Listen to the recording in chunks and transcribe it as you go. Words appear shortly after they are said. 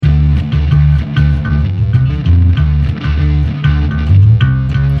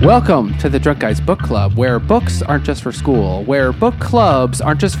Welcome to the Drunk Guys Book Club, where books aren't just for school, where book clubs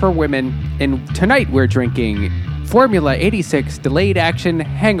aren't just for women, and tonight we're drinking Formula 86 Delayed Action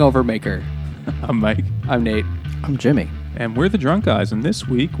Hangover Maker. I'm Mike. I'm Nate. I'm Jimmy. And we're the Drunk Guys, and this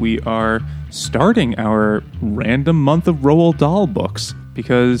week we are starting our random month of Roald Dahl books,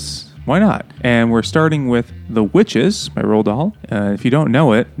 because why not? And we're starting with The Witches by Roald Dahl. If you don't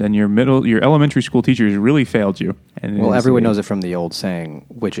know it, then your elementary school teachers really failed you. And well, everyone knows it from the old saying,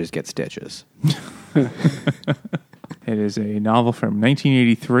 witches get stitches. It is a novel from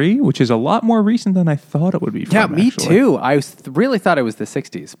 1983, which is a lot more recent than I thought it would be from. Yeah, me actually. too. I really thought it was the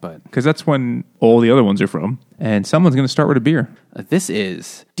 60s, but... Because that's when all the other ones are from. And someone's going to start with a beer. This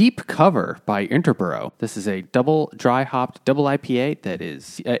is Deep Cover by Interborough. This is a double dry hopped double IPA that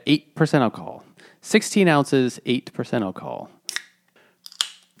is 8% alcohol. 16 ounces, 8% alcohol.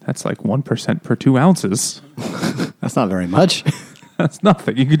 That's like 1% per 2 ounces. That's not very much. That's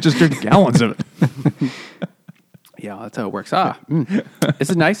nothing. You could just drink gallons of it. Yeah, that's how it works. This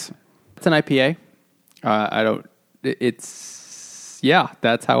is nice. It's an IPA.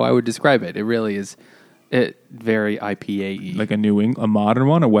 That's how I would describe it. It really is very IPA-y. Like a modern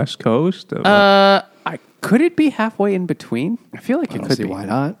one, a West Coast? Could it be halfway in between? I feel like it could See, be. why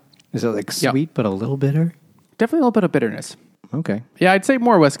not? Is it like sweet but a little bitter? Definitely a little bit of bitterness. Okay. Yeah, I'd say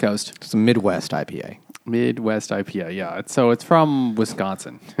more West Coast. It's a Midwest IPA. Midwest IPA, yeah. It's from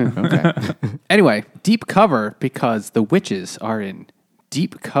Wisconsin. Okay. Anyway, deep cover because the witches are in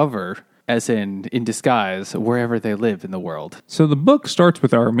deep cover, as in disguise, wherever they live in the world. So the book starts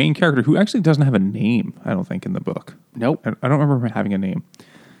with our main character, who actually doesn't have a name, I don't think, in the book. Nope. I don't remember him having a name.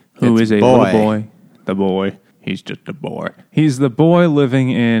 Who It's is a boy. little boy. The boy. He's just a boy. He's the boy living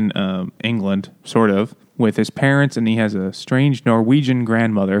in England, sort of, with his parents, and he has a strange Norwegian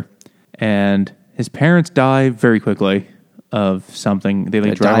grandmother, and his parents die very quickly of something. They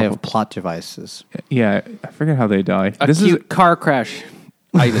They die of plot devices. Yeah, I forget how they die. This is a car crash.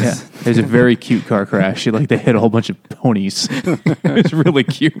 Yeah, there's a very cute car crash. They hit a whole bunch of ponies. It's really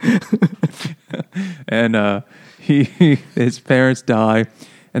cute. And his parents die,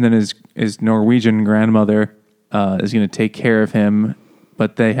 and then his Norwegian grandmother is going to take care of him,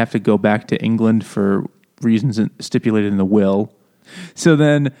 but they have to go back to England for reasons stipulated in the will. So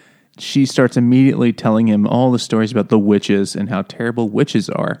then she starts immediately telling him all the stories about the witches and how terrible witches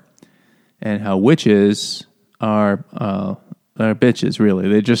are, and how witches are bitches,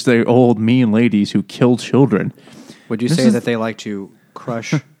 really. They're old, mean ladies who kill children. Would you say that they like to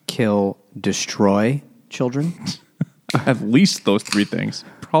crush, kill, destroy children? At least those three things.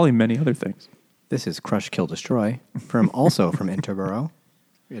 Probably many other things. This is Crush, Kill, Destroy, also from Interborough.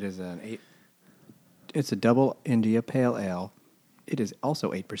 It is it's a double India Pale Ale. It is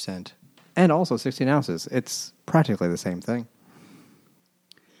also 8% and also 16 ounces. It's practically the same thing.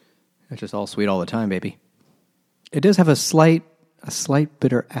 It's just all sweet all the time, baby. It does have a slight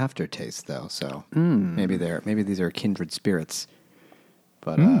bitter aftertaste, though. So maybe these are kindred spirits,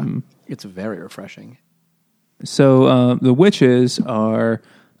 but it's very refreshing. So the witches are,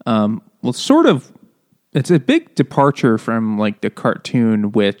 sort of. It's a big departure from like the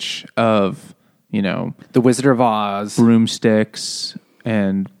cartoon witch of The Wizard of Oz. broomsticks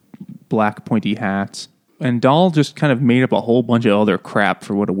and black pointy hats. And Dahl just kind of made up a whole bunch of other crap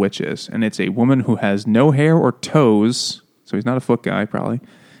for what a witch is. And it's a woman who has no hair or toes, so he's not a foot guy probably.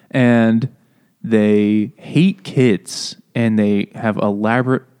 And they hate kids, and they have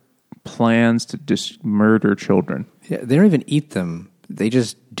elaborate plans to just murder children. Yeah, they don't even eat them. They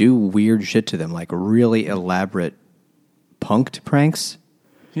just do weird shit to them, like really elaborate punked pranks.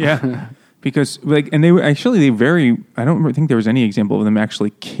 Yeah. Because I don't think there was any example of them actually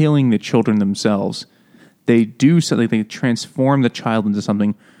killing the children themselves. They do something, they transform the child into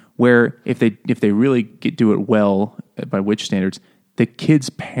something where if they really do it well by witch standards, the kid's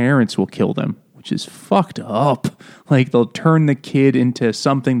parents will kill them, which is fucked up. Like they'll turn the kid into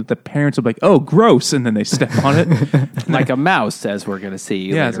something that the parents will be like, oh, gross, and then they step on it. Like a mouse, as we're going to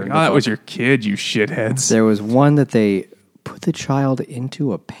see. Yeah, it's like, oh, that was your kid, you shitheads. There was one that they put the child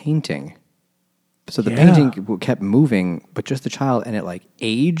into a painting. So the painting kept moving, but just the child, and it like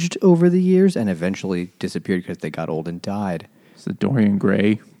aged over the years and eventually disappeared because they got old and died. It's the Dorian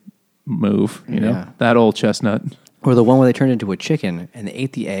Gray move, that old chestnut. Or the one where they turned into a chicken and they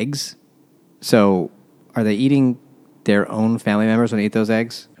ate the eggs. So are they eating their own family members when they eat those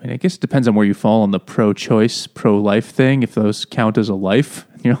eggs? I mean, I guess it depends on where you fall on the pro-choice, pro-life thing. If those count as a life,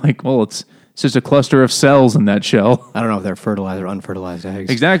 you're like, well, it's just a cluster of cells in that shell. I don't know if they're fertilized or unfertilized eggs.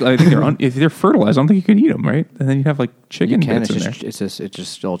 Exactly. I think if they're fertilized, I don't think you can eat them, right? And then you have like chicken bits in there. It's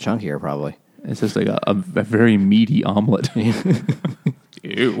just still chunkier, probably. It's just like a very meaty omelet. Ew.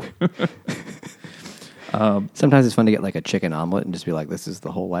 Ew. Sometimes it's fun to get like a chicken omelet and just be like, this is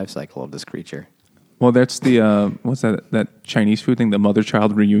the whole life cycle of this creature. Well, that's the what's that Chinese food thing? The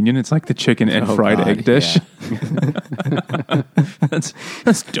mother-child reunion. It's like the chicken and fried God, egg dish. yeah.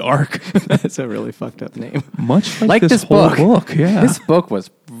 That's dark. That's a really fucked up name. Much Like this whole book. Yeah, This book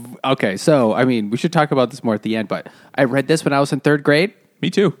was okay. So, I mean, we should talk about this more at the end. But I read this when I was in third grade, me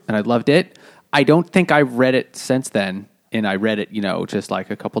too. and I loved it. I don't think I've read it since then, and I read it, just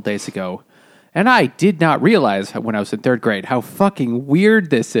like a couple days ago. And I did not realize when I was in third grade how fucking weird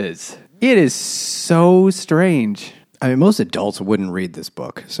this is. It is so strange. I mean, most adults wouldn't read this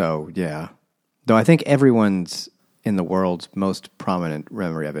book, so yeah. Though I think everyone's in the world's most prominent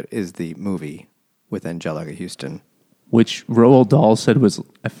memory of it is the movie with Angelica Houston. Which Roald Dahl said was,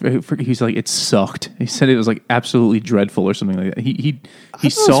 he's like, it sucked. He said it was like absolutely dreadful or something like that. He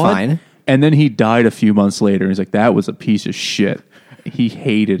saw it, fine. and then he died a few months later. He's like, that was a piece of shit. He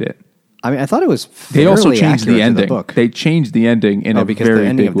hated it. I mean, I thought it was They also fairly changed accurate the to ending. book. They changed the ending in a because very the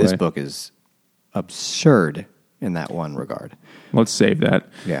ending big of this way. book is absurd in that one regard. Let's save that.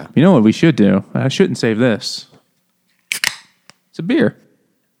 Yeah. You know what we should do? I shouldn't save this. It's a beer.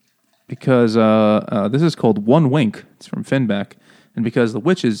 Because this is called One Wink. It's from Finback. And because the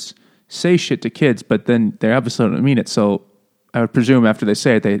witches say shit to kids, but then they absolutely don't mean it. So I would presume after they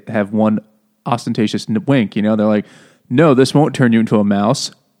say it, they have one ostentatious wink. They're like, no, this won't turn you into a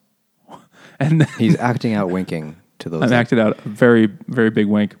mouse. And then He's acting out winking to those. I've acted out a very, very big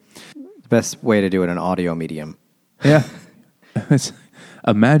wink. The best way to do it in audio medium. Yeah.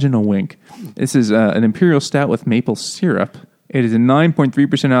 Imagine a wink. This is an imperial stout with maple syrup. It is a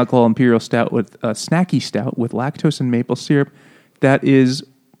 9.3% alcohol imperial stout with snacky stout with lactose and maple syrup that is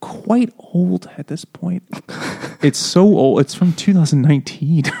quite old at this point. It's so old. It's from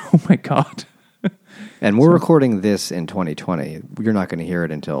 2019. Oh my God. And we're recording this in 2020. You're not going to hear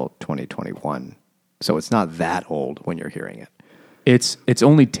it until 2021. So it's not that old when you're hearing it. It's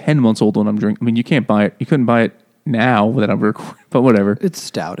only 10 months old when I'm drinking. I mean, you can't buy it. You couldn't buy it now that I'm recording, but whatever. It's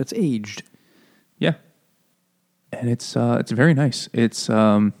stout. It's aged. Yeah. And it's very nice. It's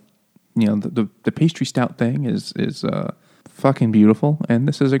the pastry stout thing is fucking beautiful, and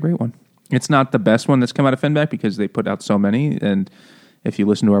this is a great one. It's not the best one that's come out of Finback because they put out so many, and if you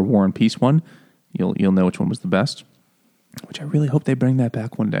listen to our War and Peace one, you'll know which one was the best. Which I really hope they bring that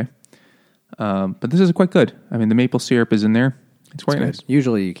back one day. But this is quite good. I mean, the maple syrup is in there. It's quite nice.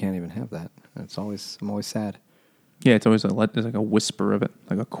 Usually you can't even have that. I'm always sad. Yeah, it's always there's like a whisper of it,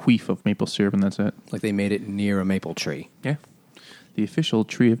 like a queef of maple syrup, and that's it. Like they made it near a maple tree. Yeah. The official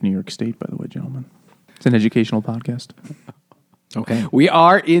tree of New York State, by the way, gentlemen. It's an educational podcast. Okay. We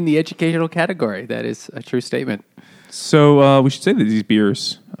are in the educational category. That is a true statement. So we should say that these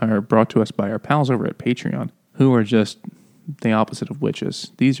beers are brought to us by our pals over at Patreon, who are just the opposite of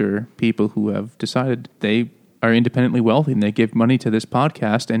witches. These are people who have decided they are independently wealthy and they give money to this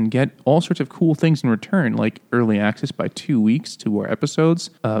podcast and get all sorts of cool things in return, like early access by 2 weeks to our episodes,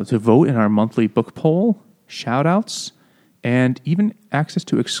 to vote in our monthly book poll, shout-outs, and even access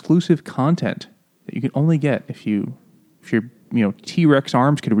to exclusive content that you can only get if your T-Rex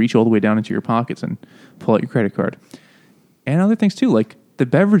arms could reach all the way down into your pockets and pull out your credit card. And other things too, like the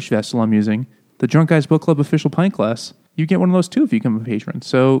beverage vessel I'm using, the Drunk Guys Book Club official pint glass. You get one of those too if you become a patron.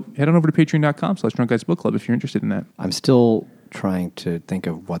 So head on over to patreon.com/Drunk Guys Book Club if you're interested in that. I'm still trying to think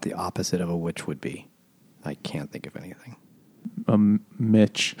of what the opposite of a witch would be. I can't think of anything.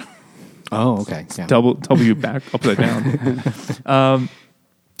 Mitch. Oh, okay. Yeah. W back upside down.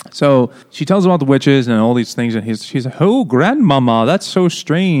 So she tells him about the witches and all these things, and she's like, "Oh, grandmama, that's so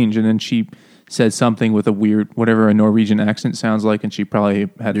strange." And then she said something with a weird, whatever a Norwegian accent sounds like, and she probably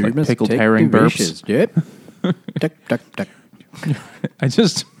had like pickled herring burps. Yep. Duck, duck, duck. I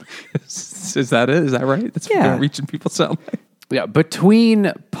just is that it? Is that right? That's what Norwegian people sound like. Yeah,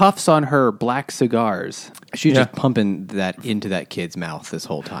 between puffs on her black cigars. She's just pumping that into that kid's mouth this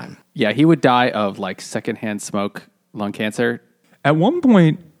whole time. Yeah, he would die of like secondhand smoke, lung cancer. At one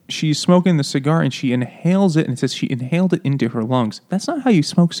point, she's smoking the cigar and she inhales it, and it says she inhaled it into her lungs. That's not how you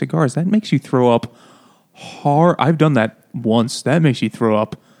smoke cigars. That makes you throw up hard. I've done that once. That makes you throw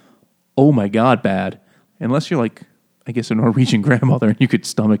up, oh my God, bad. Unless you're like, I guess, a Norwegian grandmother and you could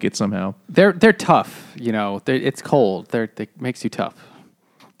stomach it somehow. They're tough, it's cold. It makes you tough.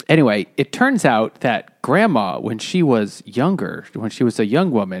 Anyway, it turns out that Grandma, when she was younger, when she was a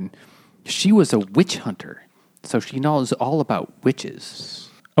young woman, she was a witch hunter. So she knows all about witches.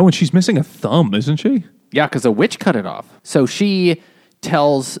 Oh, and she's missing a thumb, isn't she? Yeah, because a witch cut it off. So she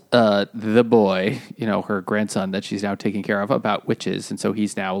tells the boy, her grandson that she's now taking care of, about witches. And so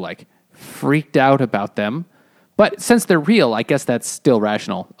he's now like freaked out about them. But since they're real, I guess that's still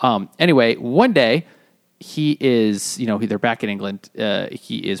rational. Anyway, one day he is, they're back in England.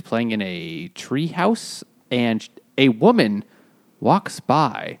 He is playing in a tree house, and a woman walks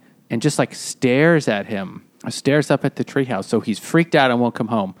by and just like stares at him, stares up at the tree house. So he's freaked out and won't come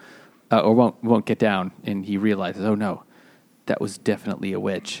home, or won't get down. And he realizes, oh no, that was definitely a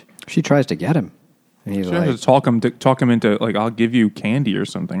witch. She tries to get him. And he's She like, has to talk him into, like, I'll give you candy or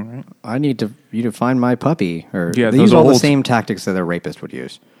something, right? I need you to find my puppy. Or Yeah, they those use all the old- same tactics that a rapist would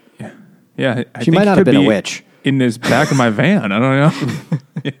use. Yeah. She might not have been a witch. In this back of my van. I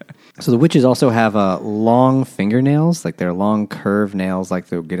don't know. So the witches also have long fingernails, like they're long curved nails, like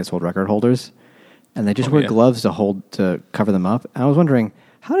the Guinness World Record holders, and they just wear gloves to cover them up. And I was wondering,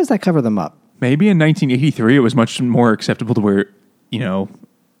 how does that cover them up? Maybe in 1983 it was much more acceptable to wear,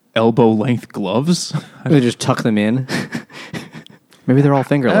 elbow length gloves. They just tuck them in. Maybe they're all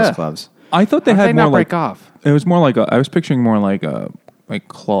fingerless gloves. I thought they How'd had they more not like break off? It was more like I was picturing more like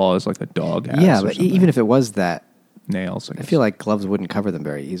claws, like a dog has. Yeah, or but something. even if it was that, nails. I feel like gloves wouldn't cover them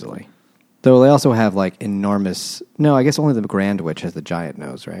very easily. Though they also have like enormous. No, I guess only the Grand Witch has the giant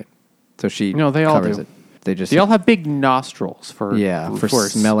nose, right? So she They all covers do. it. They all have big nostrils for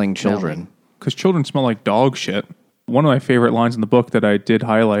smelling children. Because children smell like dog shit. One of my favorite lines in the book that I did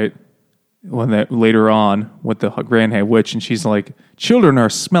highlight later on with the Grand Head Witch, and she's like, "Children are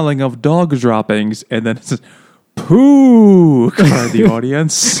smelling of dog droppings," and then it says, "Poo!" cried the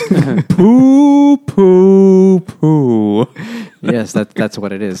audience. Poo, poo, poo. Yes, that's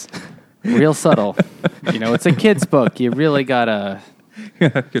what it is. Real subtle. It's a kid's book. You really gotta.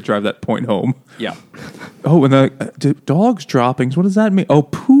 Could drive that point home. Yeah. Oh, and the dogs droppings. What does that mean? Oh,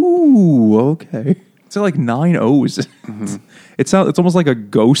 poo. Okay. It's like 9 O's. Mm-hmm. It's almost like a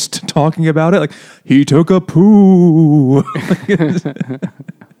ghost talking about it. Like, he took a poo.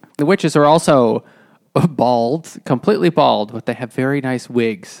 The witches are also bald, completely bald, but they have very nice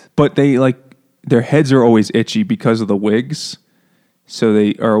wigs. But their heads are always itchy because of the wigs. So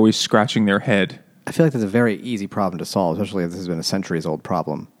they are always scratching their head. I feel like that's a very easy problem to solve, especially if this has been a centuries-old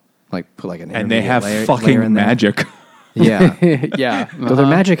problem. Like, put like an And they have layer in fucking there. magic. Yeah. Yeah. Though their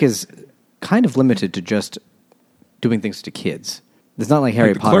magic is kind of limited to just doing things to kids. It's not like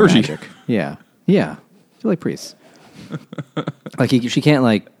Harry the Potter clergy. magic. Yeah. Yeah. They're like priests. She can't,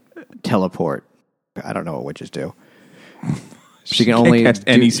 like, teleport. I don't know what witches do. She can only cast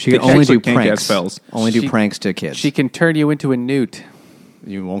do, any- she can she only do actually can't cast pranks. spells. Only do She- pranks to kids. She can turn you into a newt.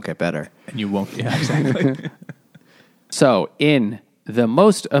 You won't get better. And you won't. Yeah, exactly. So, in the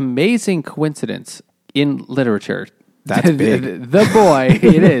most amazing coincidence in literature, That's big. The boy,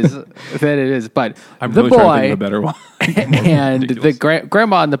 it is. But I'm the really trying to think boy of a better one. and the Ridiculous.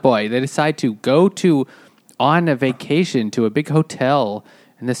 grandma and the boy, they decide to go on a vacation to a big hotel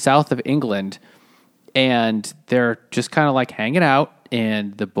in the south of England, and they're just kind of like hanging out.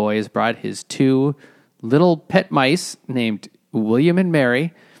 And the boy has brought his 2 little pet mice named William and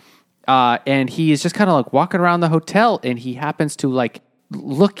Mary. And he is just kind of like walking around the hotel, and he happens to like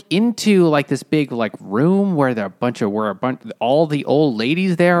look into like this big like room where all the old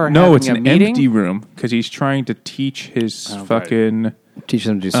ladies there are No, having it's a an meeting. empty room because he's trying to teach his fucking. Teach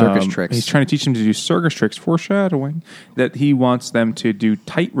them to do circus tricks. He's trying to teach them to do circus tricks, foreshadowing that he wants them to do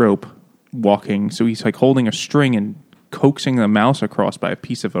tightrope walking. So he's like holding a string and coaxing the mouse across by a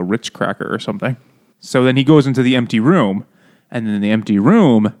piece of a Ritz cracker or something. So then he goes into the empty room, and then the empty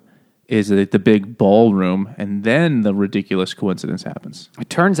room is the big ballroom, and then the ridiculous coincidence happens. It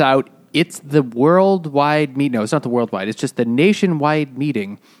turns out it's the worldwide meeting. No, it's not the worldwide. It's just the nationwide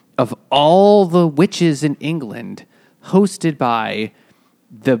meeting of all the witches in England, hosted by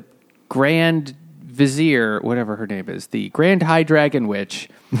the Grand Vizier, whatever her name is, the Grand High Dragon Witch.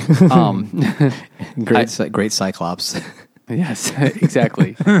 Great Cyclops. Yes,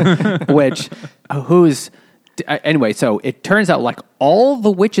 exactly. Anyway, so it turns out like all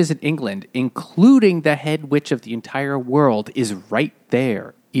the witches in England, including the head witch of the entire world, is right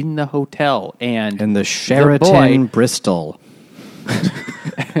there in the hotel. And In the Sheraton Bristol.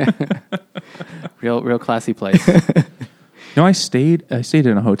 real classy place. No, I stayed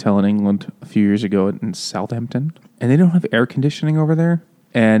in a hotel in England a few years ago in Southampton, and they don't have air conditioning over there.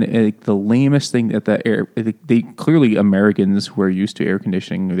 And the lamest thing that they clearly Americans were used to air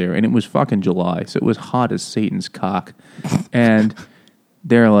conditioning there, and it was fucking July, so it was hot as Satan's cock. And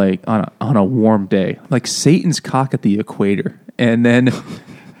they're like on a warm day, like Satan's cock at the equator, and they're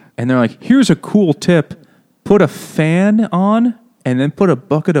like, here's a cool tip: put a fan on. And then put a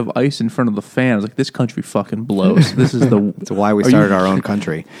bucket of ice in front of the fan. I was like, this country fucking blows. This is the... That's why we started our own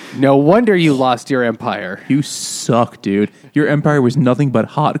country. No wonder you lost your empire. You suck, dude. Your empire was nothing but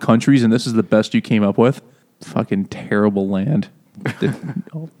hot countries, and this is the best you came up with? fucking terrible land.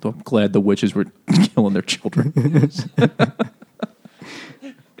 I'm glad the witches were killing their children.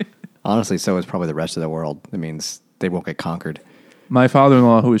 Honestly, so is probably the rest of the world. That means they won't get conquered. My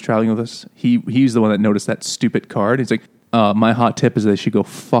father-in-law, who was traveling with us, he's the one that noticed that stupid card. He's like, my hot tip is they should go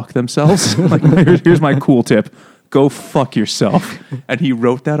fuck themselves. Like, here's my cool tip. Go fuck yourself. And he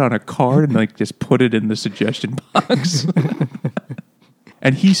wrote that on a card and like just put it in the suggestion box.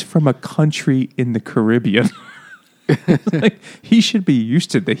 And he's from a country in the Caribbean. Like, he should be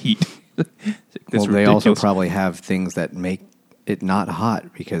used to the heat. Well, they also probably have things that make it not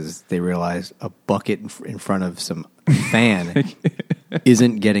hot because they realize a bucket in front of some fan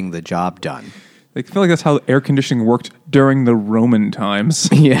isn't getting the job done. I feel like that's how air conditioning worked during the Roman times.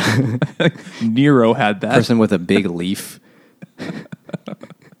 Yeah. Nero had that. Person with a big leaf.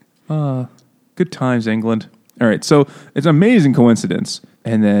 Good times, England. All right, so it's an amazing coincidence.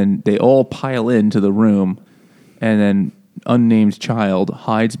 And then they all pile into the room, and then unnamed child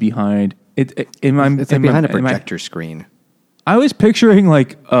hides behind it. It's like behind a projector screen. I was picturing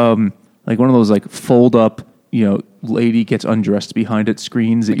like one of those like fold up, lady gets undressed behind it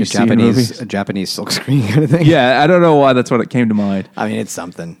screens that like you see in movies. A Japanese silk screen kind of thing. Yeah, I don't know why that's what it came to mind. I mean, it's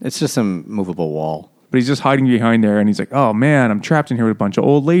something. It's just some movable wall. But he's just hiding behind there, and he's like, "Oh man, I'm trapped in here with a bunch of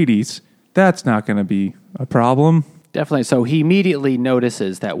old ladies. That's not going to be a problem." Definitely. So he immediately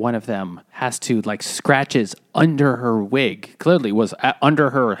notices that one of them has to scratches under her wig. Clearly was under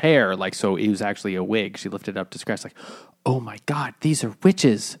her hair. So it was actually a wig. She lifted it up to scratch oh my God, these are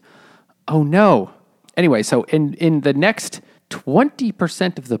witches. Oh no. Anyway, so in the next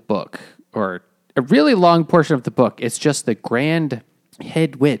 20% of the book, or a really long portion of the book, it's just the Grand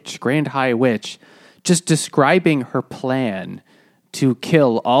High Witch, just describing her plan to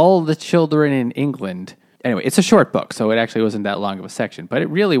kill all the children in England. Anyway, it's a short book, so it actually wasn't that long of a section, but it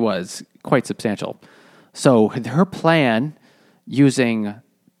really was quite substantial. So her plan, using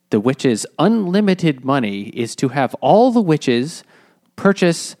the witches' unlimited money, is to have all the witches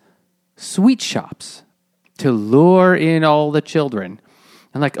purchase sweet shops to lure in all the children.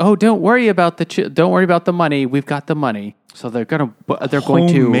 And don't worry about the money. We've got the money. So they're going to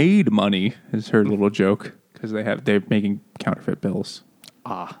homemade money is her little joke because they're making counterfeit bills.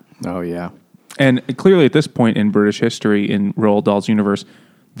 Oh yeah. And clearly at this point in British history, in Roald Dahl's universe,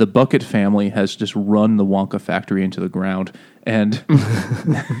 the Bucket family has just run the Wonka factory into the ground. And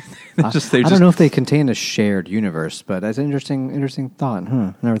I don't know if they contain a shared universe, but that's an interesting thought.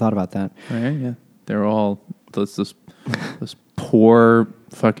 Never thought about that. Right, yeah. They're all those poor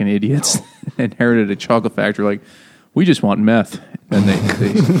fucking idiots inherited a chocolate factory. We just want meth. And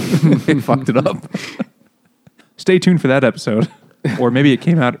they fucked it up. Stay tuned for that episode. Or maybe it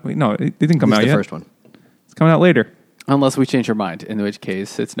came out. No, it didn't come out yet. The first one. It's coming out later. Unless we change our mind, in which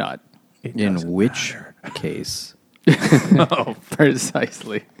case it's not. In which case? Oh,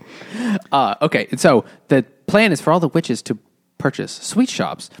 precisely. Okay, and so the plan is for all the witches to purchase sweet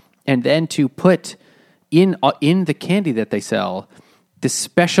shops and then to put in the candy that they sell this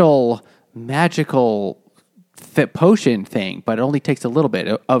special magical potion thing, but it only takes a little bit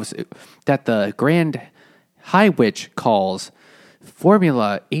of that the Grand High Witch calls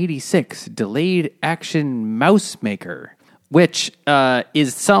Formula 86 Delayed Action Mouse Maker, which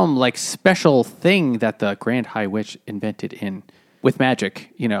is some special thing that the Grand High Witch invented with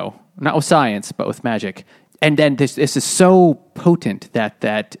magic, not with science, but with magic. And then this is so potent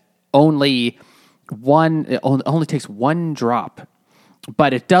that only takes one drop,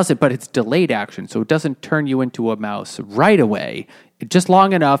 but it's delayed action, so it doesn't turn you into a mouse right away. Just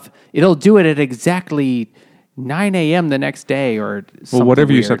long enough, it'll do it at exactly 9 a.m. the next day or something. Well, whatever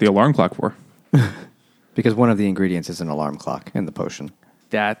weird. you set the alarm clock for. Because one of the ingredients is an alarm clock in the potion.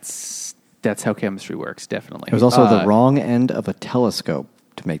 That's how chemistry works, definitely. It was also the wrong end of a telescope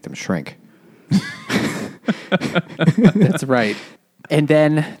to make them shrink. That's right. And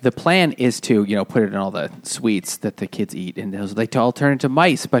then the plan is to, put it in all the sweets that the kids eat, and they all turn into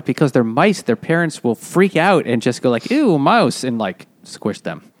mice. But because they're mice, their parents will freak out and just go "Ew, mouse," and squish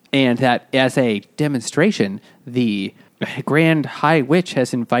them. And that, as a demonstration, the Grand High Witch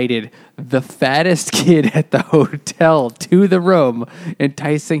has invited the fattest kid at the hotel to the room,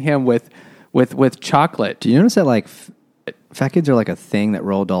 enticing him with chocolate. Do you notice that fat kids are a thing that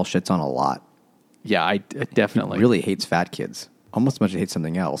Roald Dahl shits on a lot? Yeah, I definitely He really hates fat kids. Almost as much as he hates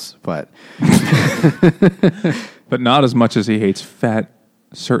something else, but but not as much as he hates fat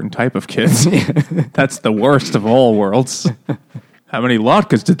certain type of kids. That's the worst of all worlds. How many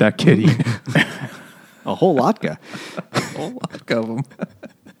latkes did that kid eat? a whole latka. A whole latka of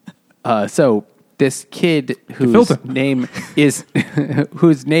them. So this kid whose name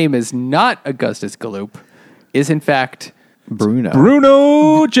is not Augustus Gloop is in fact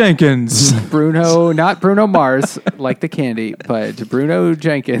Bruno Jenkins. Bruno, not Bruno Mars, like the candy, but Bruno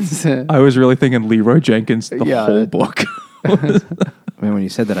Jenkins. I was really thinking Leroy Jenkins the whole book. I mean, when you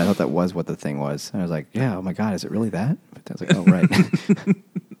said that, I thought that was what the thing was. And I was like, yeah, oh my God, is it really that? But I was like, oh, right.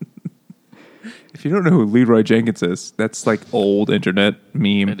 If you don't know who Leroy Jenkins is, that's like old internet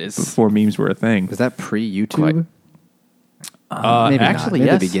meme. It is. Before memes were a thing. Was that pre-YouTube? actually, Maybe not. Maybe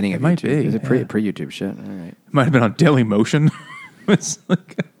yes. the beginning of It might YouTube. be, Is it yeah. pre-YouTube shit? All right. Might have been on Daily Motion. It's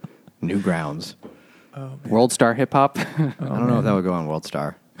like, Newgrounds. World Star Hip Hop. I don't know if that would go on World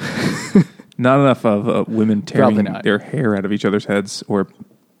Star. not enough of women tearing Probably not. their hair out of each other's heads or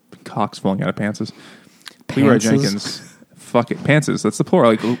cocks falling out of pantses. Leroy Pantses? Jenkins. Fuck it. Pantses. That's the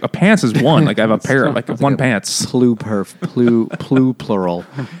plural. Like a pants is one. Like I have a pair. Like one pants. Plural.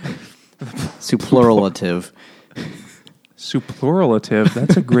 Superlative. Superlative.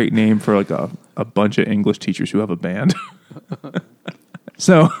 That's a great name for like a bunch of English teachers who have a band.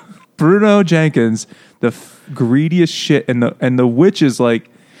 So Bruno Jenkins, the greediest shit, and the witch is like,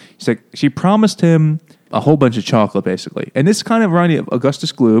 she's like, she promised him a whole bunch of chocolate basically, and this kind of reminded me of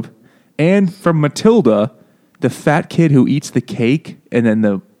Augustus Gloop, and from Matilda, the fat kid who eats the cake, and then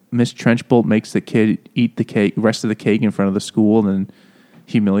the Miss Trenchbolt makes the kid eat the cake, rest of the cake in front of the school, and then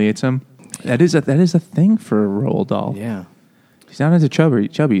humiliates him. That is a thing for Roald Dahl. Yeah. He's not into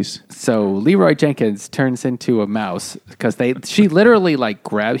chubbies. So Leroy Jenkins turns into a mouse because she literally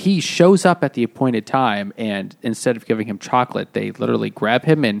he shows up at the appointed time, and instead of giving him chocolate, they literally grab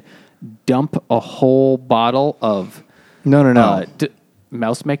him and dump a whole bottle of No.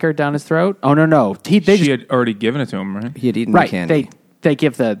 mouse maker down his throat. Oh no, She had already given it to him, right? He had eaten the candy. They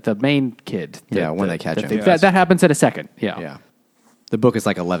give the main kid. When they catch him. That happens in a second. Yeah. The book is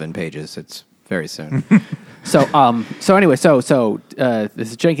like 11 pages. It's very soon. So anyway,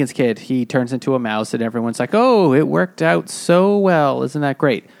 this Jenkins kid, he turns into a mouse, and everyone's like, "Oh, it worked out so well, isn't that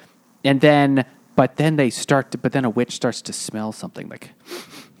great?" But then a witch starts to smell something. Like,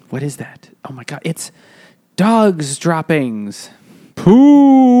 what is that? Oh my God, it's dogs droppings.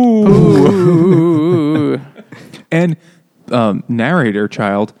 Pooh. Ooh. And narrator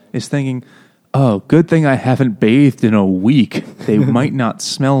child is thinking, oh, good thing I haven't bathed in a week. They might not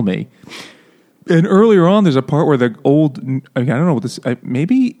smell me. And earlier on, there's a part where the old, I don't know what this,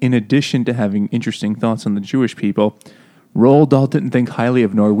 maybe in addition to having interesting thoughts on the Jewish people, Roald Dahl didn't think highly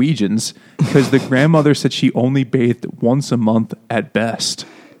of Norwegians because the grandmother said she only bathed once a month at best.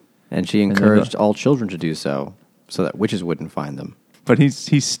 And she encouraged all children to do so that witches wouldn't find them. But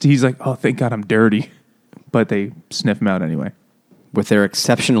he's like, oh, thank God I'm dirty. But they sniff him out anyway. With their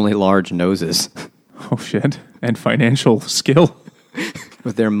exceptionally large noses. Oh, shit. And financial skill.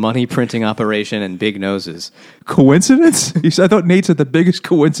 With their money printing operation and big noses. Coincidence? I thought Nate said the biggest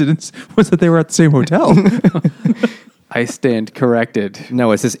coincidence was that they were at the same hotel. I stand corrected.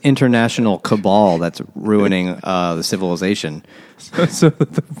 No, it's this international cabal that's ruining the civilization. So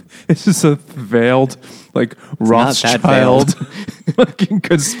it's just a veiled, like, Rothschild fucking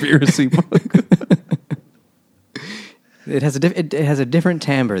conspiracy book. It has a different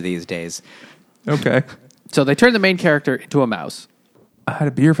timbre these days. Okay. So they turn the main character into a mouse. I had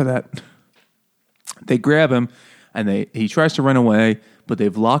a beer for that. They grab him, and he tries to run away, but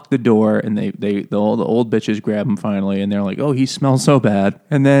they've locked the door, and the old bitches grab him finally, and they're like, oh, he smells so bad.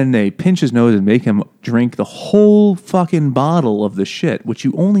 And then they pinch his nose and make him drink the whole fucking bottle of the shit, which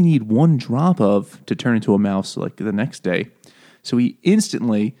you only need one drop of to turn into a mouse like the next day. So he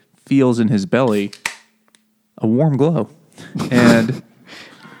instantly feels in his belly a warm glow. And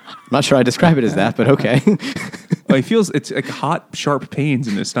I'm not sure I describe it as that, but okay. well, he feels it's like hot, sharp pains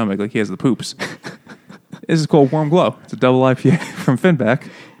in his stomach, like he has the poops. This is called Warm Glow. It's a double IPA from Finback.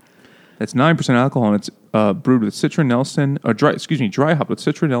 That's 9% alcohol, and it's brewed with Citra Nelson, dry hop with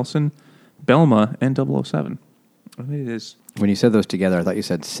Citra Nelson, Belma, and 007. I mean, it is. When you said those together, I thought you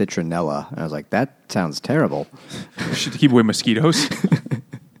said citronella. And I was like, that sounds terrible. Should keep away mosquitoes.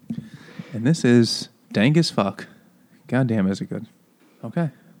 And this is dank as fuck. God damn, is it good.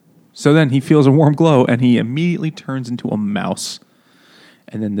 Okay. So then he feels a warm glow, and he immediately turns into a mouse.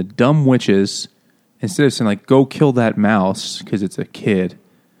 And then the dumb witches, instead of saying, like, go kill that mouse, because it's a kid,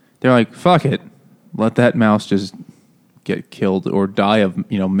 they're like, fuck it. Let that mouse just get killed or die of,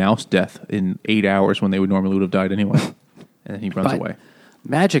 mouse death in 8 hours when they would normally have died anyway. And then he runs away.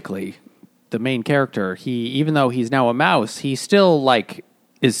 Magically, the main character, even though he's now a mouse, he still,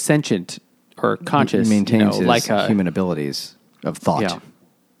 is sentient or conscious. He maintains his human abilities of thought. Yeah.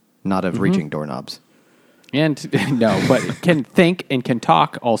 Not of reaching doorknobs. And no, but can think and can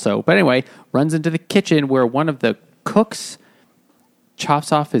talk also. But anyway, runs into the kitchen where one of the cooks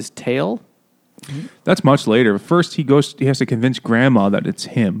chops off his tail. That's much later. First, he has to convince Grandma that it's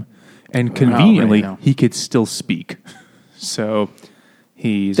him, and conveniently, he could still speak. So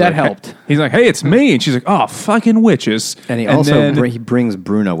helped. He's like, "Hey, it's me," and she's like, "Oh, fucking witches!" And he brings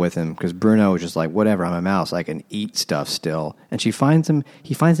Bruno with him because Bruno is just like, "Whatever, I'm a mouse. I can eat stuff still." And he finds him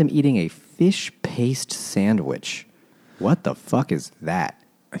eating a fish paste sandwich. What the fuck is that?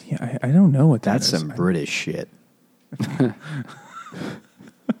 Yeah, I don't know what that's is. some British shit.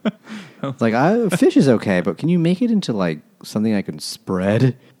 Like, fish is okay, but can you make it into like something I can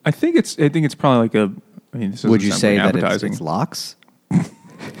spread? I think it's probably like a. I mean, this would you say that it's lox?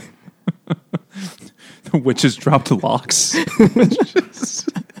 The witches dropped locks.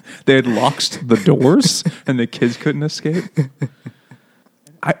 They had locked the doors, and the kids couldn't escape.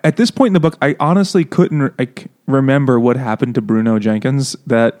 At this point in the book, I honestly couldn't remember what happened to Bruno Jenkins.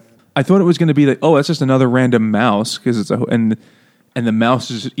 That I thought it was going to be like, oh, that's just another random mouse because it's and the mouse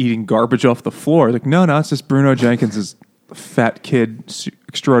is just eating garbage off the floor. Like, no, it's just Bruno Jenkins is fat kid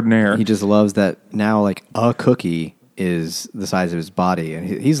extraordinaire. He just loves that now. Like a cookie is the size of his body, and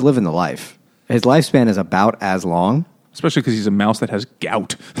he's living the life. His lifespan is about as long, especially because he's a mouse that has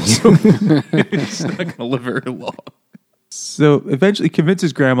gout, so he's not going to live very long. So eventually, he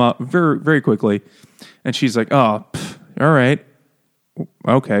convinces Grandma very, very quickly, and she's like, "Oh, all right,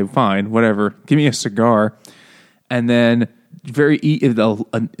 okay, fine, whatever. Give me a cigar." And then,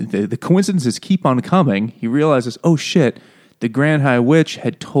 the coincidences keep on coming. He realizes, "Oh shit, the Grand High Witch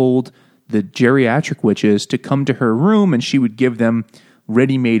had told the geriatric witches to come to her room, and she would give them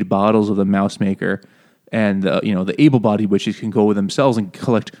ready-made bottles of the mouse maker." And the able-bodied witches can go with themselves and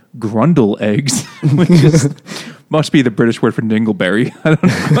collect grundle eggs, which must be the British word for dingleberry. I don't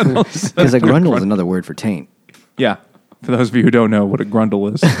know what else. Because a grundle is another word for taint. Yeah, for those of you who don't know what a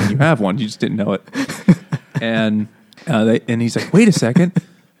grundle is, and you have one, you just didn't know it. And he's like, "Wait a second,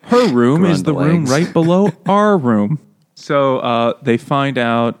 her room is the room right below our room." So they find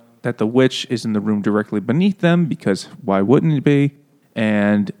out that the witch is in the room directly beneath them because why wouldn't it be?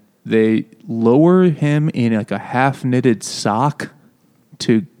 And they lower him in like a half-knitted sock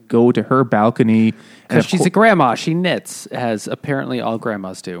to go to her balcony. Because she's a grandma. She knits, as apparently all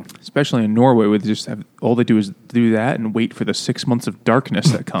grandmas do. Especially in Norway, where all they do is do that and wait for the 6 months of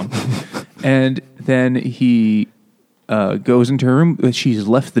darkness that come. And then he goes into her room. She's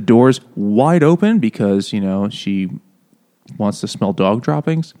left the doors wide open because, she wants to smell dog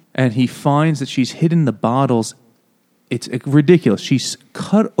droppings. And he finds that she's hidden the bottles. It's ridiculous. She's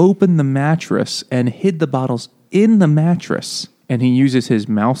cut open the mattress and hid the bottles in the mattress. And he uses his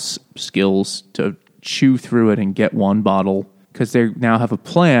mouse skills to chew through it and get one bottle. Because they now have a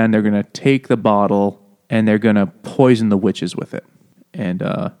plan. They're going to take the bottle and they're going to poison the witches with it. And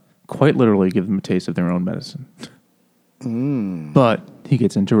quite literally give them a taste of their own medicine. But he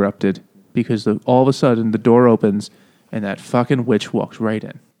gets interrupted because all of a sudden the door opens and that fucking witch walks right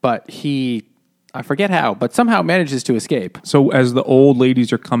in. But I forget how, but somehow manages to escape. So as the old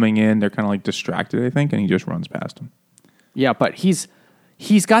ladies are coming in, they're kind of like distracted, I think, and he just runs past them. Yeah, but he's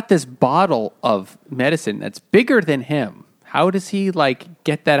got this bottle of medicine that's bigger than him. How does he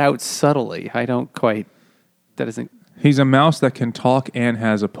get that out subtly? I don't quite. That isn't. He's a mouse that can talk and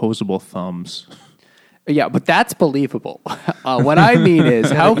has opposable thumbs. Yeah, but that's believable. What I mean is,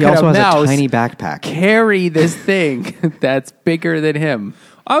 how can a mouse a tiny backpack carry this thing that's bigger than him?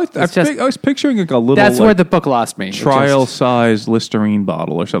 I was picturing a little. That's where the book lost me. Trial-size Listerine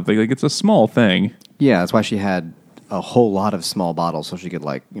bottle or something. It's a small thing. Yeah, that's why she had a whole lot of small bottles so she could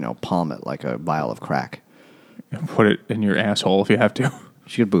palm it like a vial of crack. Put it in your asshole if you have to.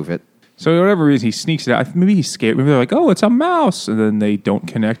 She could boof it. So for whatever reason, he sneaks it out. Maybe he's scared. Maybe they're like, "Oh, it's a mouse," and then they don't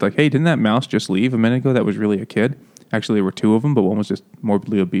connect. Like, "Hey, didn't that mouse just leave a minute ago? That was really a kid." Actually, there were two of them, but one was just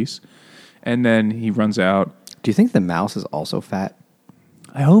morbidly obese. And then he runs out. Do you think the mouse is also fat?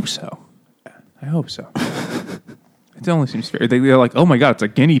 I hope so. It only seems fair. They're like, "Oh my god, it's a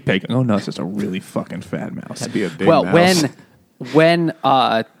guinea pig." Oh no, it's just a really fucking fat mouse. That'd be a big mouse. Well, when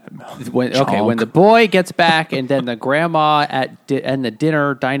the boy gets back, and then the grandma in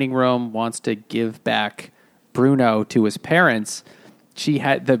the dining room wants to give back Bruno to his parents.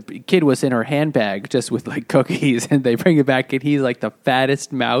 The kid was in her handbag just with cookies, and they bring it back, and he's the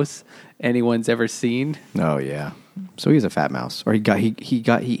fattest mouse anyone's ever seen. Oh yeah. So he's a fat mouse, or he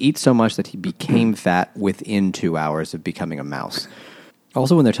eats so much that he became fat within 2 hours of becoming a mouse.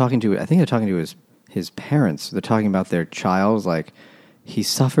 Also, when I think they're talking to his parents. They're talking about their child. He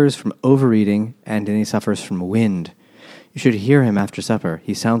suffers from overeating, and then he suffers from wind. You should hear him after supper.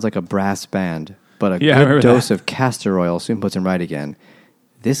 He sounds like a brass band, but a good dose of castor oil soon puts him right again.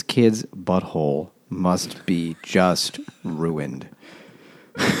 This kid's butthole must be just ruined.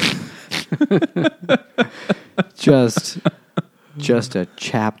 Just a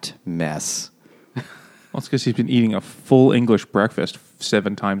chapped mess. Well, it's because he's been eating a full English breakfast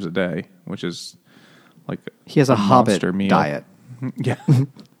 7 times a day, which is like He has a hobbit monster meal. diet. Yeah,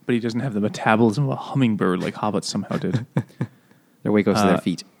 but he doesn't have the metabolism of a hummingbird like hobbits somehow did. Their weight goes to their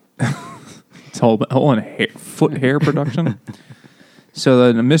feet. It's all in foot hair production.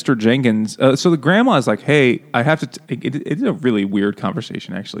 So then Mr. Jenkins, so the grandma is like, hey, I have to, it's a really weird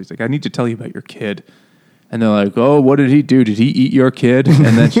conversation, actually. It's like, I need to tell you about your kid. And they're like, oh, what did he do? Did he eat your kid?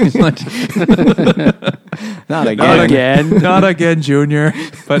 And then she's like, Not again. Not again, Junior.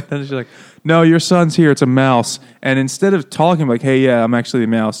 But then she's like, no, your son's here. It's a mouse. And instead of talking like, hey, yeah, I'm actually a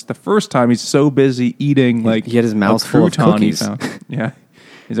mouse, the first time he's so busy eating like he had his mouth full of cookies. Yeah.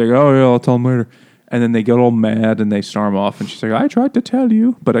 He's like, oh, yeah, I'll tell him later. And then they get all mad and they storm off. And she's like, I tried to tell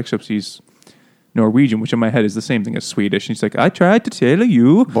you. But except she's Norwegian, which in my head is the same thing as Swedish. And she's like, I tried to tell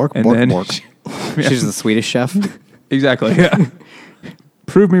you. Bork, and bork, then bork. She's the Swedish chef. Exactly, yeah.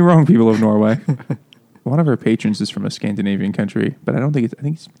 Prove me wrong, people of Norway. One of our patrons is from a Scandinavian country, but I think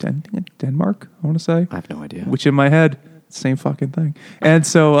it's Denmark, I want to say. I have no idea. Which in my head, same fucking thing. And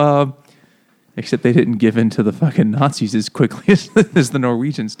so, except they didn't give in to the fucking Nazis as quickly as the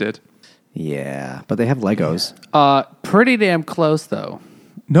Norwegians did. Yeah, but they have Legos. Pretty damn close, though.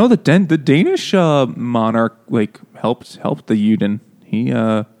 No, the Danish monarch helped the Juden. He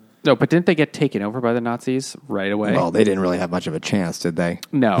No, but didn't they get taken over by the Nazis right away? Well, they didn't really have much of a chance, did they?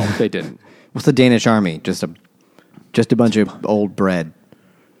 No, they didn't. What's the Danish army? Just a bunch of old bread.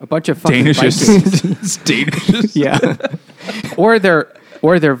 A bunch of fucking Danishes. Vikings. Danishes. Yeah. or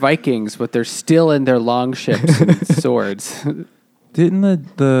they're Vikings, but they're still in their long ships and swords. Didn't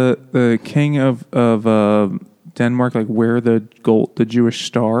the king of Denmark wear the Jewish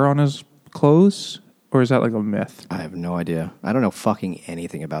star on his clothes, or is that like a myth? I have no idea. I don't know fucking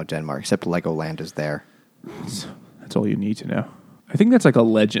anything about Denmark except Legoland is there. That's all you need to know. I think that's like a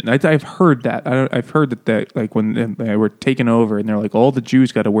legend. I've heard that. I've heard that like when they were taken over and they're like, all the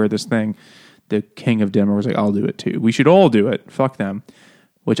Jews got to wear this thing. The king of Denmark was like, I'll do it too. We should all do it. Fuck them.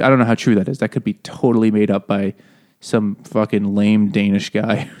 Which I don't know how true that is. That could be totally made up by some fucking lame Danish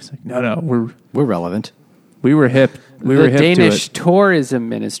guy. It's like, no, we're relevant. We were hip. We were hip Danish to it. Tourism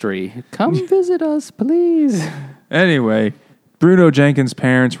Ministry. Come visit us, please. Anyway, Bruno Jenkins'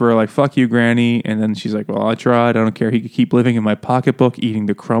 parents were like, fuck you, Granny. And then she's like, well, I tried. I don't care. He could keep living in my pocketbook, eating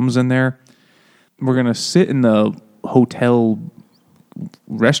the crumbs in there. We're going to sit in the hotel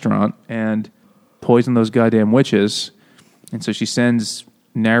restaurant and poison those goddamn witches. And so she sends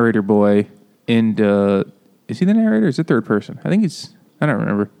narrator boy into... Is he the narrator? Is it third person? I think he's... I don't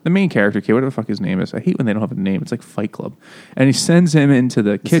remember. The main character, whatever the fuck his name is. I hate when they don't have a name. It's like Fight Club. And he sends him into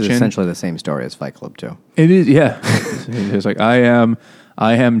the kitchen. This is essentially the same story as Fight Club, too. It is, yeah. He's like, I am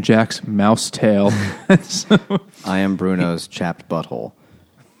Jack's mouse tail. So, I am Bruno's chapped butthole.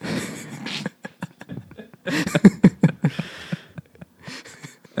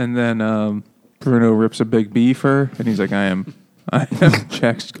 and then Bruno rips a big beaver, and he's like, I am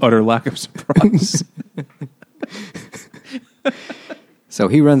Jack's utter lack of surprise. So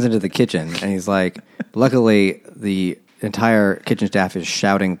he runs into the kitchen, and he's like, luckily, the entire kitchen staff is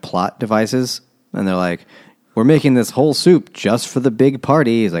shouting plot devices, and they're like, we're making this whole soup just for the big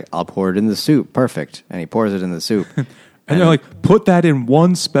party. He's like, I'll pour it in the soup. Perfect. And he pours it in the soup. and they're like, put that in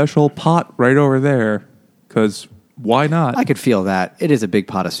one special pot right over there, because why not? I could feel that. It is a big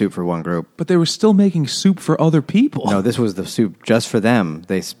pot of soup for one group. But they were still making soup for other people. No, this was the soup just for them.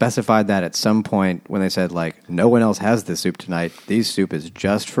 They specified that at some point when they said, like, no one else has this soup tonight. This soup is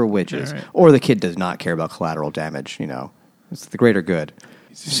just for witches. Right. Or the kid does not care about collateral damage, you know. It's the greater good.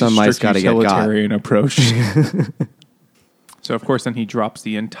 Some mice got to get got. Utilitarian approach. So, of course, then he drops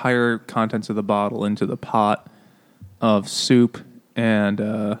the entire contents of the bottle into the pot of soup. And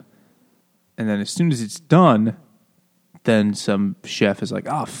then as soon as it's done... Then some chef is like,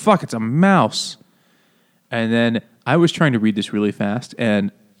 oh, fuck, it's a mouse. And then I was trying to read this really fast,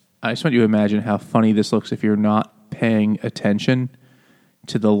 and I just want you to imagine how funny this looks if you're not paying attention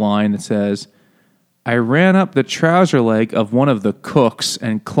to the line that says, I ran up the trouser leg of one of the cooks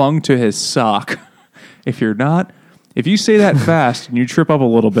and clung to his sock. If you say that fast and you trip up a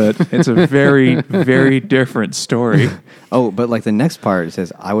little bit, it's a very, very different story. Oh, but like the next part, it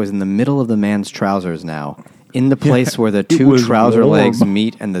says, I was in the middle of the man's trousers now. In the place where the two trouser legs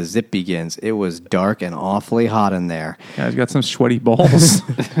meet and the zip begins, it was dark and awfully hot in there. Yeah, he's got some sweaty balls.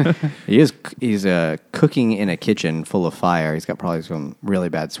 He's cooking in a kitchen full of fire. He's got probably some really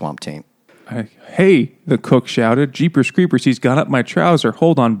bad swamp taint. Hey, the cook shouted, Jeepers Creepers, he's got up my trouser.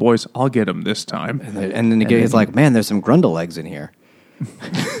 Hold on, boys, I'll get him this time. And then he's like, man, there's some grundle eggs in here.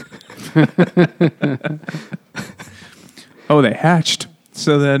 Oh, they hatched.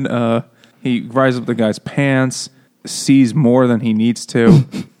 So then he rises up the guy's pants, sees more than he needs to.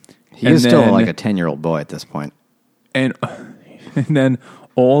 He is still like a 10-year-old boy at this point. And then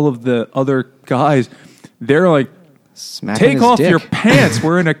all of the other guys, they're like, Smacking take his off dick. your pants.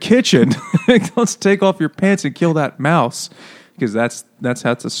 We're in a kitchen. Let's take off your pants and kill that mouse. Because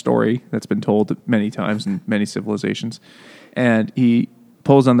that's a story that's been told many times in many civilizations. And he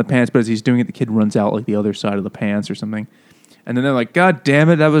pulls on the pants, but as he's doing it, the kid runs out like the other side of the pants or something. And then they're like, God damn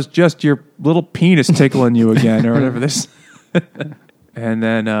it, that was just your little penis tickling you again, or whatever this. And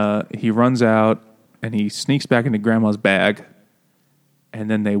then he runs out, and he sneaks back into Grandma's bag, and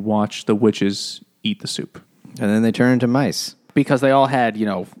then they watch the witches eat the soup. And then they turn into mice. Because they all had,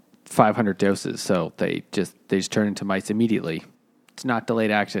 500 doses, so they just turn into mice immediately. It's not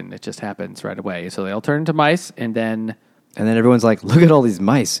delayed action. It just happens right away. So they all turn into mice, and then everyone's like, look at all these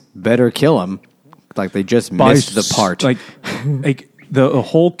mice. Better kill them. Like they just missed the part. Like the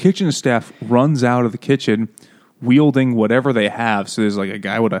whole kitchen staff runs out of the kitchen wielding whatever they have. So there's like a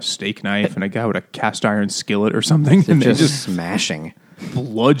guy with a steak knife and a guy with a cast iron skillet or something. And They're just smashing.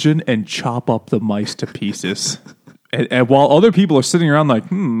 Bludgeon and chop up the mice to pieces. And while other people are sitting around like,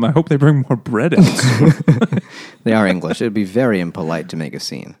 I hope they bring more bread out. They are English. It would be very impolite to make a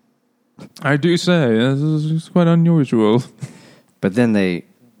scene. I do say, this is quite unusual. But then they,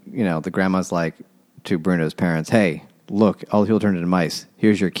 the grandma's like to Bruno's parents, hey, look, all the people turned into mice.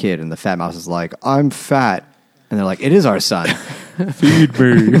 Here's your kid. And the fat mouse is like, I'm fat. And they're like, it is our son. Feed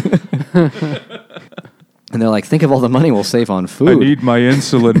me. And they're like, think of all the money we'll save on food. I need my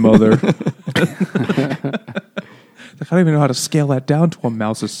insulin, mother. I don't even know how to scale that down to a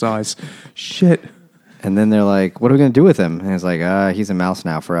mouse's size. Shit. And then they're like, what are we going to do with him? And he's like, he's a mouse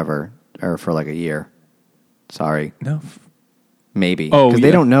now forever. Or for like a year. Sorry. No. Maybe. Oh, because yeah.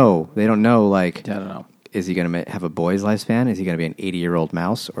 they don't know. They don't know, like, I don't know. Is he going to have a boy's lifespan? Is he going to be an 80-year-old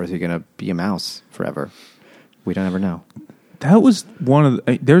mouse? Or is he going to be a mouse forever? We don't ever know. That was one of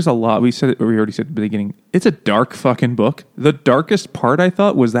the... There's a lot. We already said at the beginning. It's a dark fucking book. The darkest part, I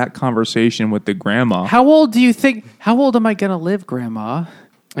thought, was that conversation with the grandma. How old am I going to live, Grandma?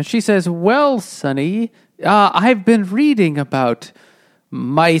 And she says, well, Sonny, I've been reading about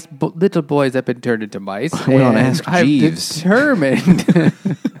mice, little boys that have been turned into mice. We don't and ask I've Jeeves. determined...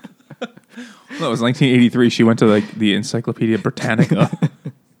 That was 1983. She went to like the Encyclopedia Britannica.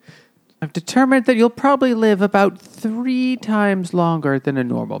 I've determined that you'll probably live about 3 times longer than a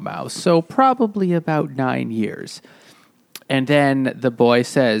normal mouse, so probably about 9 years. And then the boy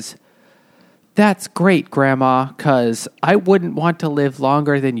says, that's great, Grandma, because I wouldn't want to live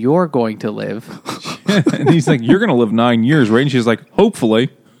longer than you're going to live. And he's like, you're going to live 9 years, right? And she's like, hopefully.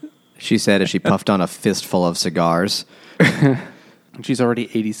 She said as she puffed on a fistful of cigars. And she's already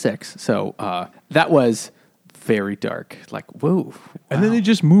 86, so that was very dark. Like, whoa. And then they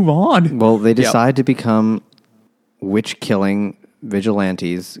just move on. Well, they decide to become witch-killing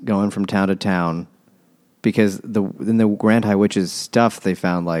vigilantes going from town to town because in the Grand High Witch's stuff, they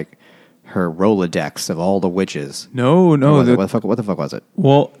found, like, her Rolodex of all the witches. No. What the fuck was it?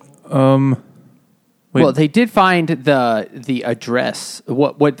 Well, wait. Well, they did find the address,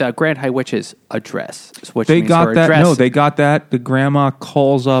 what the Grand High Witch's address, which They means got her that. address. No, they got that. The grandma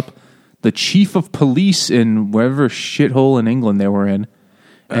calls up the chief of police in whatever shithole in England they were in.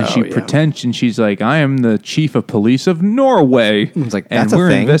 And she pretends, and she's like, I am the chief of police of Norway. It's like, and that's a we're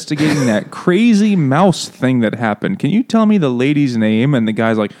thing. investigating that crazy mouse thing that happened. Can you tell me the lady's name? And the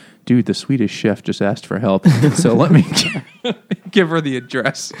guy's like, dude, the Swedish chef just asked for help. So let me give her the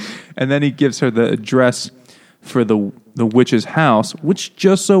address. And then he gives her the address for the witch's house, which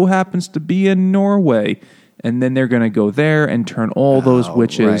just so happens to be in Norway. And then they're going to go there and turn all those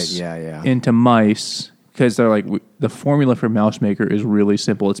witches into mice. Because they're like, the formula for mouse maker is really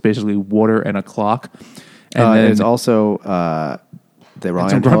simple. It's basically water and a clock. And then It's also the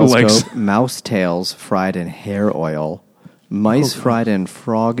Ryan telescope, mouse tails fried in hair oil, mice fried in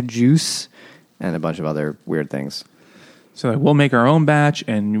frog juice, and a bunch of other weird things. So like, we'll make our own batch,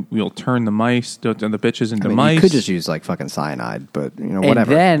 and we'll turn the bitches into mice. You could just use like fucking cyanide, but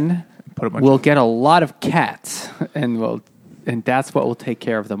whatever. And then Put a bunch we'll of- get a lot of cats, and that's what will take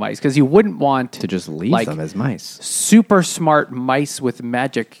care of the mice. Because you wouldn't want to just leave like, them as mice. super smart mice with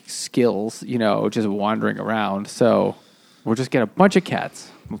magic skills, just wandering around. So we'll just get a bunch of cats.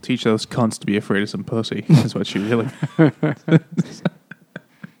 We'll teach those cunts to be afraid of some pussy. That's what she really...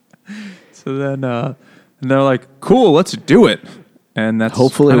 So then and they're like, cool, let's do it. And that's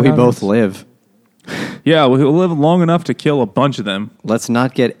Hopefully kinda we how it both is. live. Yeah, we'll live long enough to kill a bunch of them. Let's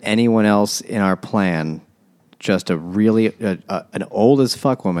not get anyone else in our plan. Just a really an old as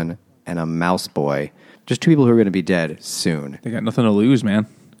fuck woman and a mouse boy. Just 2 people who are going to be dead soon. They got nothing to lose, man.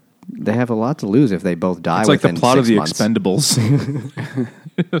 They have a lot to lose if they both die It's like the within plot of 6 the months. Expendables.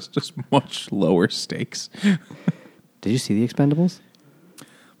 It's just much lower stakes. Did you see the Expendables?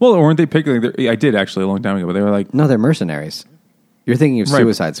 Well, weren't they picking? I did actually a long time ago, but they were like, No, they're mercenaries. You're thinking of Right.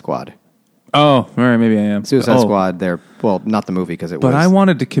 Suicide Squad. oh, all right, maybe I am. Suicide Oh, Squad, they're, well, not the movie because it But was. I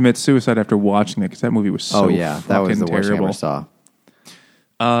wanted to commit suicide after watching it because that movie was so Oh, yeah. That was the fucking worst thing I terrible. ever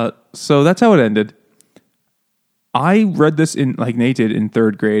saw. So that's how it ended. I read this in, like Nate did, in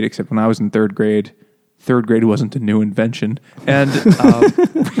 3rd grade, except when I was in 3rd grade, 3rd grade wasn't a new invention. And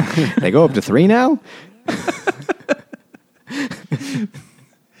They go up to 3 now?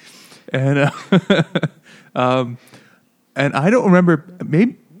 and and I don't remember.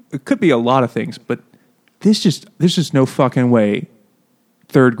 Maybe it could be a lot of things, but there's just no fucking way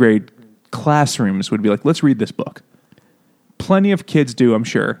 3rd grade classrooms would be like, let's read this book. Plenty of kids do, I'm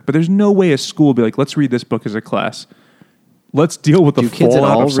sure, but there's no way a school would be like, let's read this book as a class. Let's deal with the Do kids at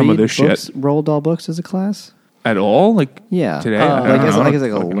fallout all of some read of this books, shit Roald Dahl books as a class? at all. Like Yeah. today, Like as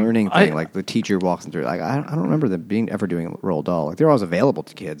know. a learning thing. I- Like the teacher walks them through. Like I don't remember them being ever doing Roald Dahl. Like they're always available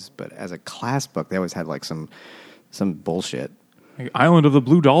to kids, but as a class book, they always had like some bullshit. Like Island of the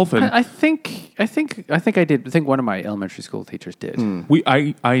Blue Dolphin. I think I did. I think one of my elementary school teachers did.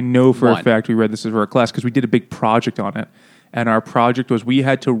 I know for a One. fact we read this as for a class because we did a big project on it, and our project was we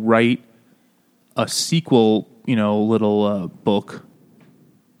had to write a sequel, little book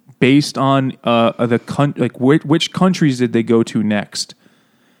based on which countries did they go to next,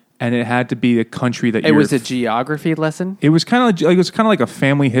 and it had to be a country that It was a geography lesson. It was kind of like a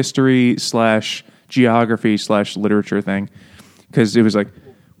family history / geography / literature thing, because it was like,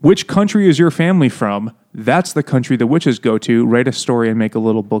 which country is your family from? That's the country the witches go to. Write a story and make a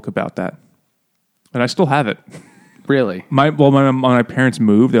little book about that. And I still have it. Really? My parents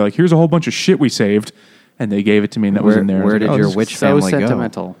moved. They're like, here's a whole bunch of shit we saved, and they gave it to me, and that was in there. Where I was did like, your this is- witch So family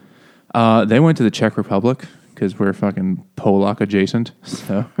sentimental. They went to the Czech Republic because we're fucking Polak adjacent.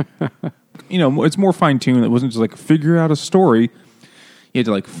 So, it's more fine tuned. It wasn't just like figure out a story. You had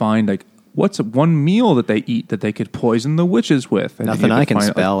to like find like what's one meal that they eat that they could poison the witches with. go? And you Nothing had to I can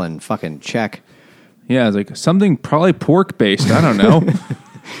find, spell and fucking check. Yeah, it's like something probably pork based. I don't know.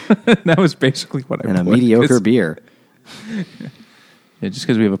 That was basically what I And a put, mediocre 'cause- beer. Yeah, just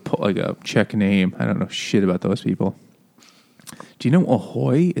because we have a Czech name, I don't know shit about those people. Do you know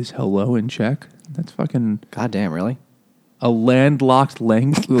ahoy is hello in Czech? That's fucking God damn, really? a landlocked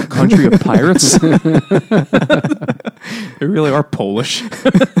country of pirates. They really are Polish.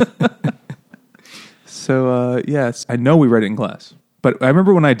 So, yes, I know we read it in class. But I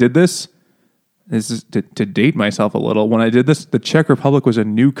remember when I did this is to date myself a little. When I did this, the Czech Republic was a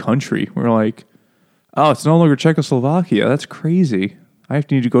new country. We're like, oh, it's no longer Czechoslovakia. That's crazy. I have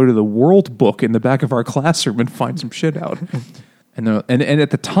to need to go to the World Book in the back of our classroom and find some shit out. And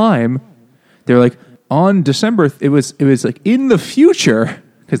at the time, they were like, on December, it was like in the future,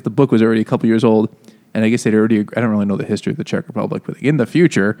 because the book was already a couple years old, and I guess they'd already, I don't really know the history of the Czech Republic, but in the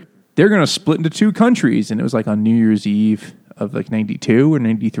future, they're going to split into 2 countries. And it was like on New Year's Eve of like 92 or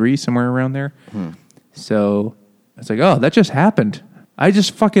 93, somewhere around there. So it's like, oh, that just happened. I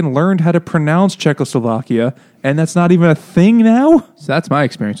just fucking learned how to pronounce Czechoslovakia, and that's not even a thing now? So that's my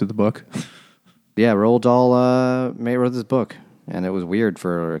experience with the book. Yeah, Roald Dahl wrote this book, and it was weird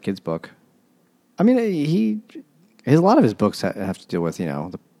for a kid's book. I mean, a lot of his books have to deal with,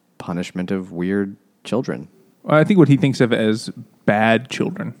 the punishment of weird children. Well, I think what he thinks of as bad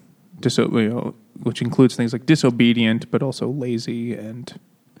children, which includes things like disobedient, but also lazy and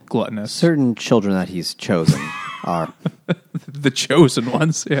gluttonous. Certain children that he's chosen are. The chosen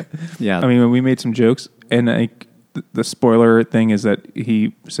ones, yeah. Yeah. I mean, we made some jokes, and the spoiler thing is that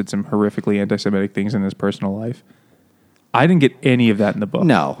he said some horrifically anti-Semitic things in his personal life. I didn't get any of that in the book.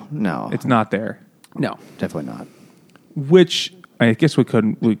 No. It's not there. No. Definitely not. Which I guess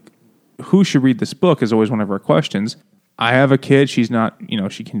who should read this book is always one of our questions. I have a kid. She's not,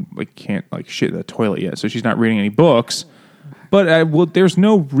 she can't shit in the toilet yet, so she's not reading any books. But there's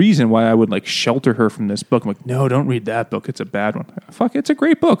no reason why I would shelter her from this book. I'm like, no, don't read that book. It's a bad one. Fuck, it's a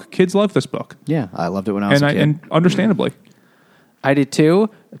great book. Kids love this book. Yeah, I loved it when I was a kid. And understandably. I did too,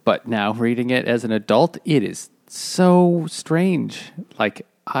 but now reading it as an adult, it is so strange.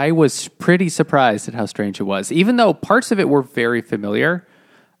 I was pretty surprised at how strange it was. Even though parts of it were very familiar,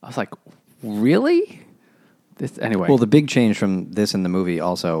 I was like, really? Anyway. Well, the big change from this and the movie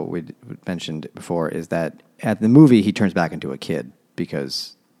also, we mentioned before, is that at the movie, he turns back into a kid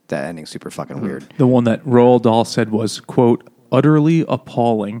because that ending's super fucking weird. The one that Roald Dahl said was, quote, utterly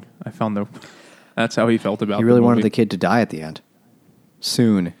appalling. That's how he felt about He really the wanted movie. the kid to die at the end.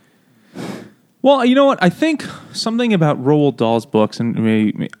 Soon. Well, you know what? I think something about Roald Dahl's books,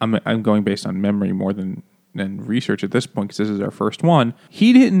 and I'm going based on memory more than research at this point because this is our first one.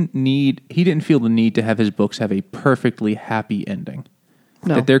 He didn't feel the need to have his books have a perfectly happy ending.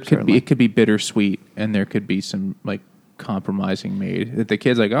 No, that there could certainly. it could be bittersweet, and there could be some like compromising made. That the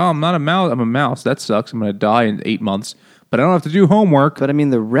kid's like, oh, I'm not a mouse. I'm a mouse. That sucks. I'm going to die in 8 months, but I don't have to do homework. But I mean,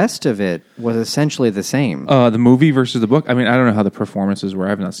 the rest of it was essentially the same. The movie versus the book. I mean, I don't know how the performances were. I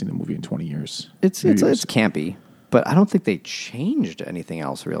have not seen the movie in 20 years. It's campy, but I don't think they changed anything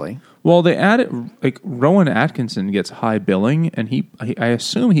else really. Well, they added like Rowan Atkinson gets high billing, and I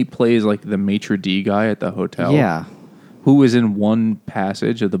assume he plays like the maitre d' guy at the hotel. Yeah, who was in one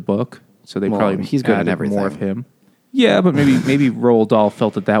passage of the book, so they probably he's good at added everything. more of him. Yeah, but maybe Roald Dahl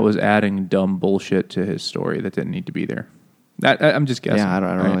felt that was adding dumb bullshit to his story that didn't need to be there. I'm just guessing. Yeah, I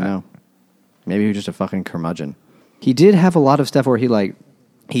don't really know. Maybe he was just a fucking curmudgeon. He did have a lot of stuff where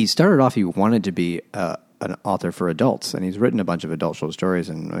he started off, he wanted to be an author for adults, and he's written a bunch of adult short stories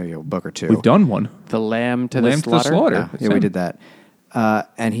and maybe a book or two. We've done one. The Lamb to the Slaughter. Yeah, we did that.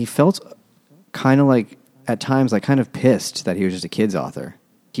 And he felt kind of like, at times, like kind of pissed that he was just a kid's author.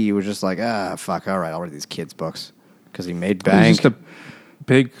 He was just like, fuck, all right, I'll write these kids' books. Because he made bank. He's just a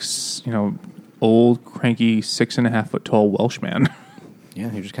big, old, cranky, 6.5 foot tall Welsh man. Yeah,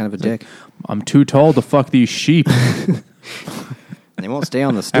 he was just kind of a dick. I'm too tall to fuck these sheep. And they won't stay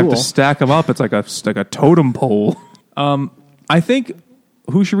on the I stool. have to stack them up. It's like a totem pole. I think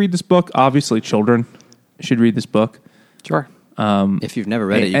who should read this book? Obviously, children should read this book. Sure. If you've never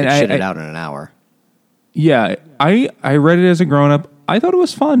read it, you can shit it out in an hour. Yeah, I read it as a grown-up. I thought it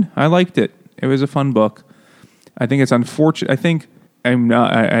was fun. I liked it. It was a fun book. I think it's unfortunate. I think I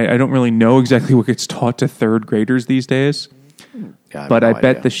don't really know exactly what gets taught to third graders these days. Yeah, But I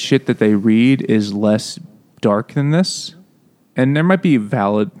bet the shit that they read is less dark than this. And there might be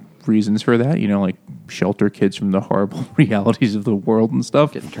valid reasons for that, like shelter kids from the horrible realities of the world and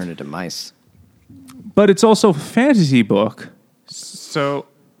stuff. Getting turned into mice. But it's also a fantasy book. So,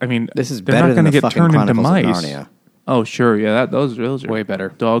 I mean, This is they're better not than going to the get fucking turned into Chronicles of mice. Narnia. Oh, sure. Yeah, those are Way better.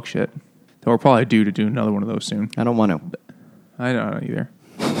 dog shit. Though we're probably due to do another one of those soon. I don't want to. I don't know either.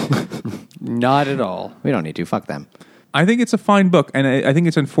 Not at all. We don't need to. Fuck them. I think it's a fine book, and I think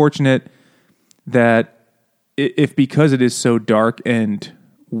it's unfortunate that if because it is so dark and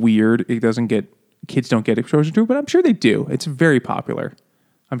weird, kids don't get exposure to it, but I'm sure they do. It's very popular.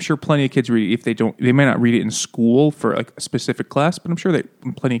 I'm sure plenty of kids read it. If they don't, they may not read it in school for like a specific class, but I'm sure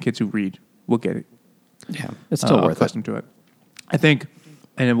that plenty of kids who read will get it. Yeah, it's still worth it. Accustomed to it. I think,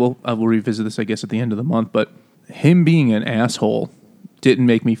 and we'll revisit this, I guess, at the end of the month, but him being an asshole didn't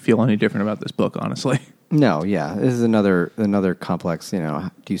make me feel any different about this book, honestly. No, yeah, this is another complex.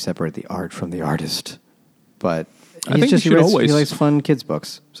 Do you separate the art from the artist? But I think he likes fun kids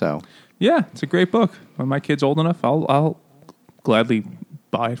books. So yeah, it's a great book. When my kid's old enough, I'll gladly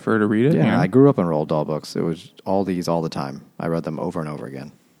buy it for her to read it. yeah, I grew up on Roald Dahl books. It was all these all the time. I read them over and over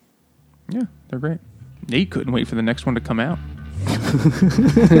again. Yeah, they're great. Nate couldn't wait for the next one to come out.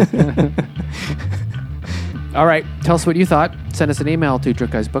 All right. Tell us what you thought. Send us an email to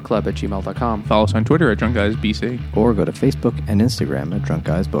drunkguysbookclub@gmail.com. Follow us on Twitter at DrunkGuysBC. Or go to Facebook and Instagram at Drunk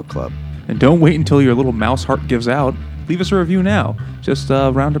Guys Book Club. And don't wait until your little mouse heart gives out. Leave us a review now. Just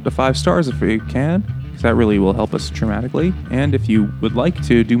round up to 5 stars if you can, because that really will help us dramatically. And if you would like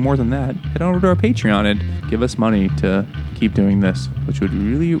to do more than that, head on over to our Patreon and give us money to keep doing this, which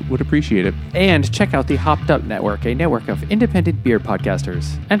would appreciate it. And check out the Hopped Up Network, a network of independent beer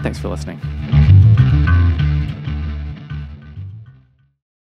podcasters. And thanks for listening.